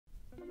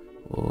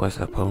What's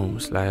up, home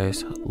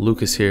slice?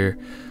 Lucas here.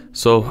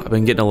 So I've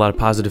been getting a lot of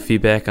positive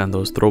feedback on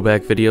those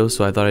throwback videos,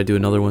 so I thought I'd do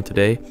another one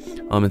today.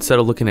 Instead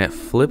of looking at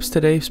flips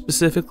today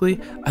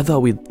specifically, I thought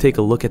we'd take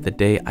a look at the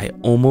day I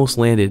almost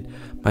landed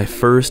my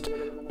first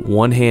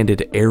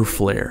one-handed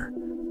Airflare.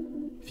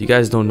 If you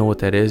guys don't know what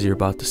that is, you're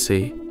about to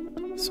see.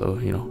 So,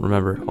 you know,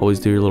 remember, always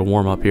do your little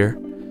warm-up here.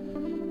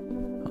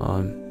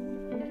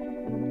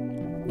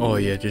 Oh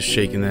yeah, just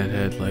shaking that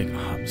head like, oh,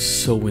 I'm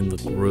so in the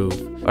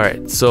groove.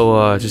 Alright,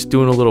 so just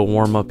doing a little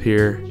warm-up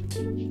here.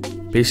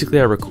 Basically,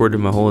 I recorded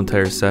my whole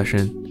entire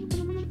session.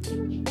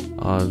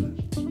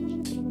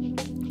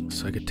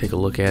 So I could take a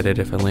look at it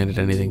if I landed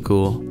anything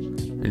cool.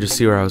 And just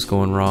see where I was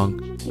going wrong.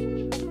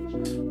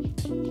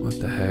 What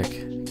the heck?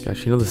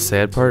 Gosh, you know the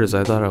sad part is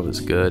I thought I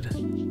was good.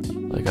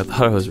 Like, I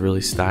thought I was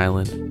really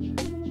styling.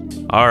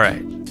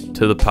 Alright,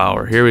 to the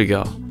power. Here we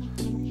go.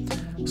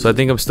 So I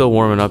think I'm still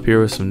warming up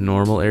here with some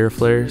normal air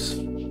flares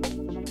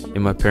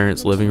in my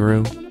parents' living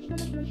room.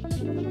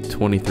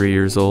 23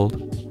 years old.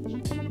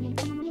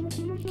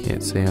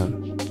 Can't say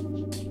I'm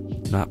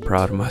not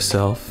proud of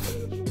myself.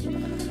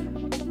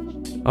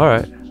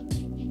 Alright.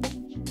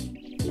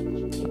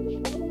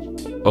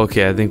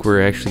 Okay, I think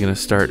we're actually gonna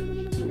start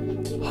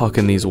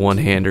hucking these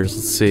one-handers.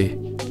 Let's see.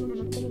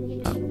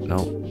 Oh, no.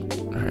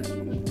 Alright.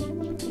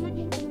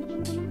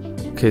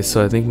 Okay,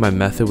 so I think my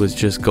method was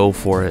just go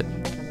for it.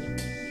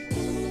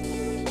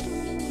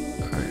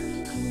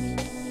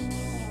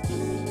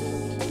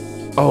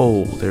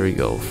 Oh, there we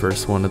go.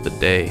 First one of the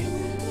day.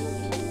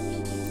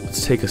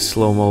 Let's take a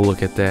slow-mo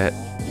look at that.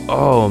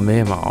 Oh,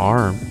 man, my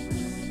arm.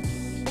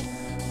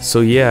 So,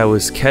 yeah, I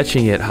was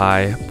catching it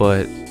high,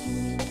 but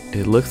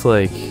it looked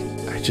like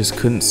I just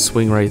couldn't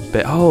swing right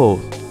back. Oh,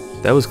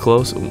 that was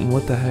close.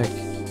 What the heck?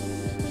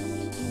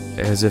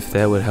 As if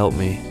that would help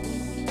me.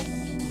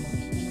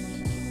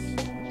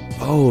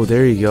 Oh,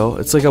 there you go.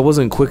 It's like I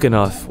wasn't quick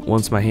enough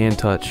once my hand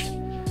touched.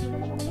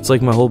 It's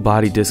like my whole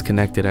body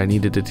disconnected. I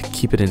needed to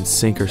keep it in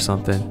sync or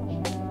something.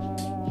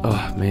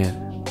 Oh,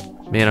 man.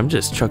 Man, I'm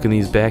just chucking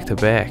these back to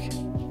back.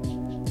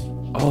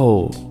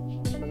 Oh.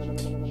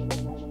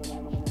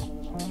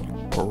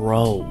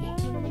 Bro.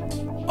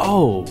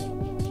 Oh.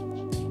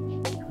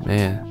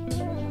 Man.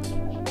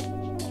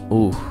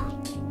 Ooh.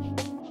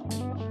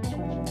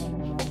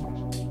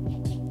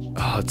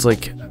 Oh, it's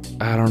like,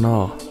 I don't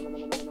know.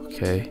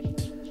 Okay.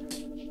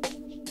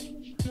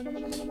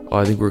 Oh,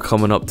 I think we're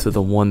coming up to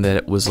the one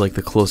that was like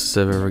the closest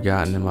I've ever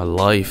gotten in my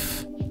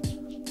life.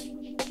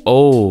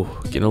 Oh,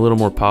 getting a little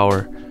more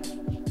power.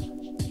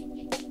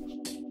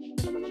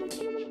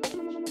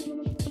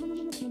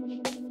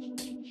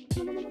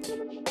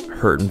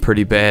 Hurting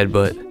pretty bad,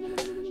 but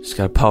just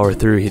gotta power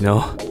through, you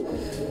know.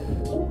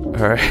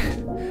 Alright,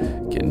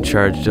 getting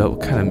charged up.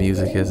 What kind of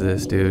music is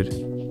this, dude?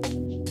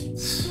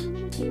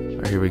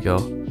 Alright, here we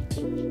go.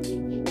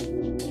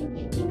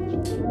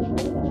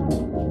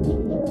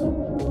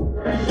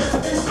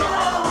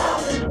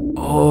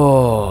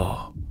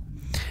 Oh,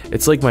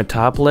 it's like my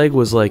top leg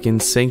was like in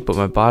sync, but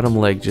my bottom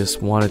leg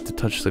just wanted to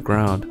touch the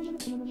ground.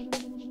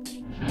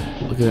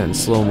 Look at that in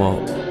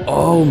slow-mo.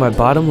 Oh, my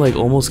bottom leg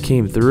almost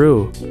came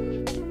through,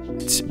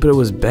 but it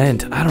was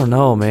bent. I don't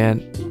know,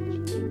 man.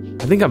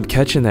 I think I'm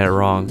catching that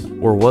wrong,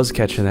 or was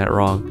catching that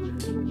wrong.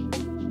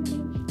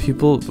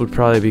 People would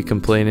probably be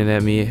complaining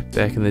at me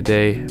back in the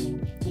day,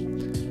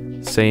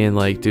 saying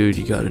like, dude,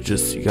 you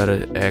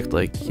gotta act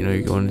like, you know,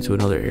 you're going into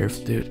another air,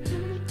 dude.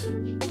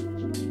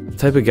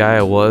 Type of guy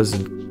I was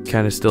and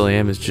kind of still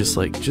am is just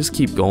like, just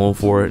keep going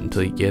for it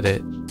until you get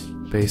it,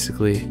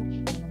 basically.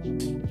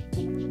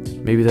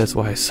 Maybe that's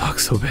why I suck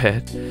so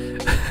bad.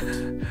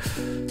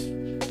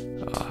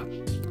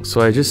 So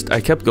I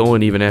kept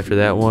going even after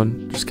that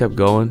one. Just kept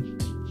going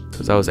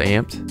because I was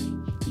amped.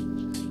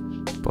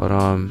 But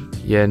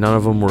yeah, none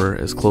of them were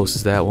as close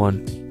as that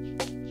one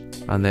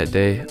on that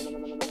day.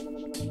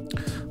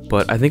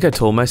 But I think I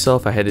told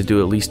myself I had to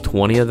do at least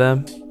 20 of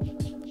them.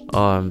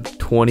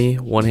 20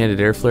 one-handed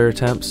Airflare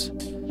attempts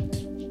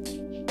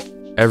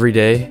every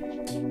day,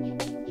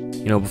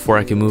 you know, before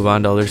I can move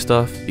on to other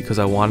stuff, because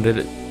I wanted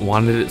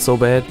it so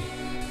bad.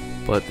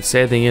 But the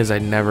sad thing is I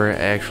never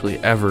actually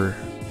ever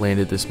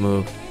landed this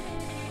move.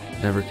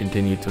 Never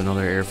continued to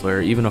another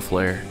Airflare, even a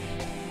flare.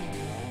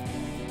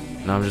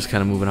 Now I'm just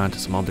kind of moving on to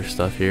some other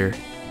stuff here.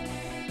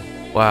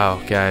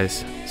 Wow,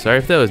 guys, sorry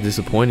if that was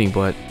disappointing,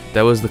 but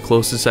that was the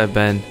closest I've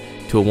been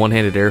to a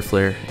one-handed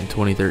Airflare in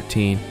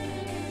 2013.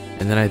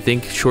 And then I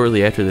think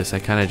shortly after this, I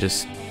kind of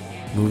just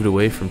moved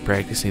away from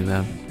practicing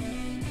them.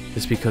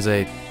 Just because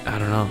I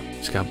don't know,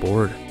 just got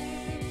bored.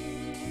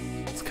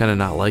 It's kind of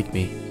not like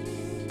me.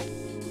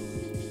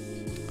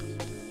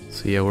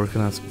 So yeah, working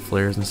on some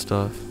flares and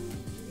stuff.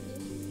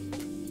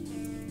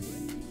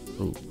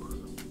 Oh,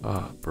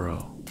 oh,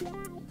 bro.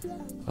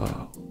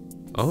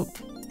 Oh,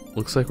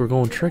 looks like we're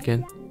going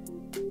tricking.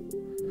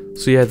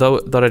 So yeah, I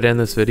thought I'd end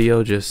this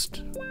video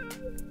just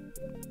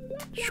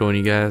showing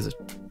you guys a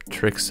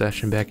trick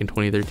session back in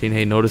 2013.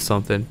 Hey, notice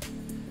something.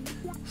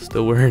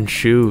 Still wearing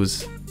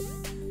shoes.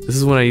 This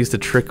is when I used to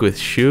trick with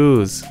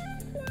shoes.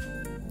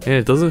 Yeah, And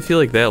it doesn't feel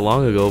like that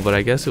long ago, but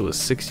I guess it was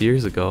 6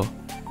 years ago.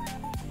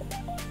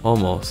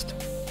 Almost.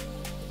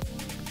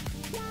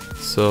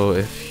 So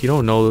if you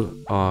don't know,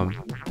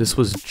 this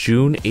was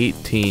June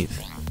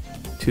 18th,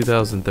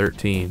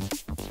 2013.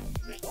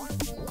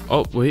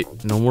 Oh, wait,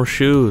 no more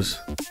shoes.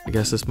 I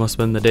guess this must have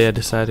been the day I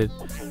decided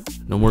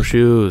no more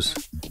shoes.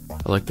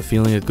 I like the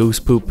feeling of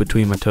goose poop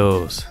between my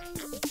toes.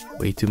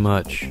 Way too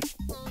much.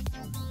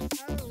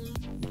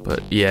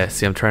 But yeah,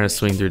 see, I'm trying to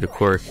swing through the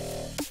cork.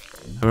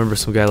 I remember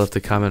some guy left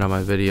a comment on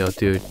my video,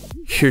 dude,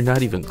 you're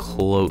not even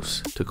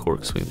close to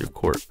cork swing through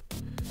cork.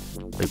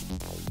 Like,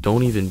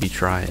 don't even be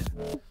trying.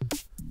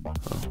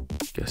 Oh,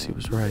 guess he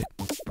was right.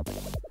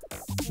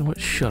 You know what?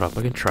 Shut up.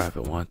 I can try if I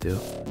want to.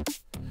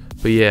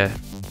 But yeah.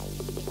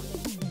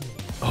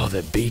 Oh,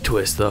 that B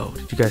twist though.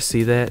 Did you guys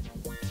see that?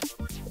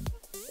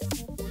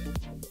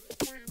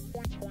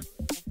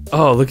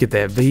 Oh, look at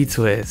that B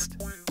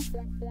twist.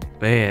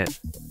 Man.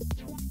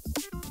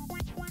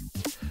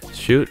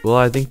 Shoot. Well,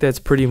 I think that's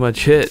pretty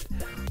much it.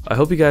 I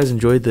hope you guys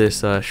enjoyed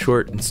this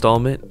short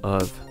installment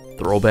of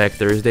Throwback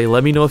Thursday.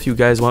 Let me know if you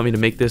guys want me to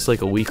make this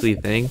like a weekly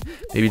thing.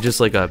 Maybe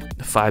just like a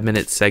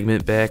 5-minute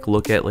segment back.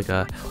 Look at like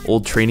a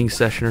old training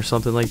session or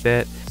something like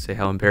that. Say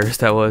how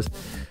embarrassed I was.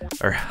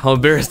 Or how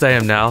embarrassed I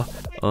am now.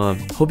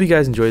 Hope you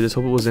guys enjoyed this.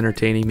 Hope it was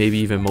entertaining. Maybe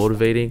even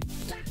motivating.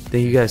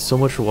 Thank you guys so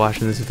much for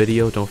watching this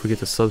video. Don't forget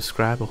to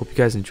subscribe. I hope you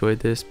guys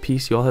enjoyed this.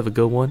 Peace. You all have a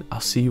good one. I'll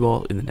see you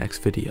all in the next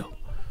video.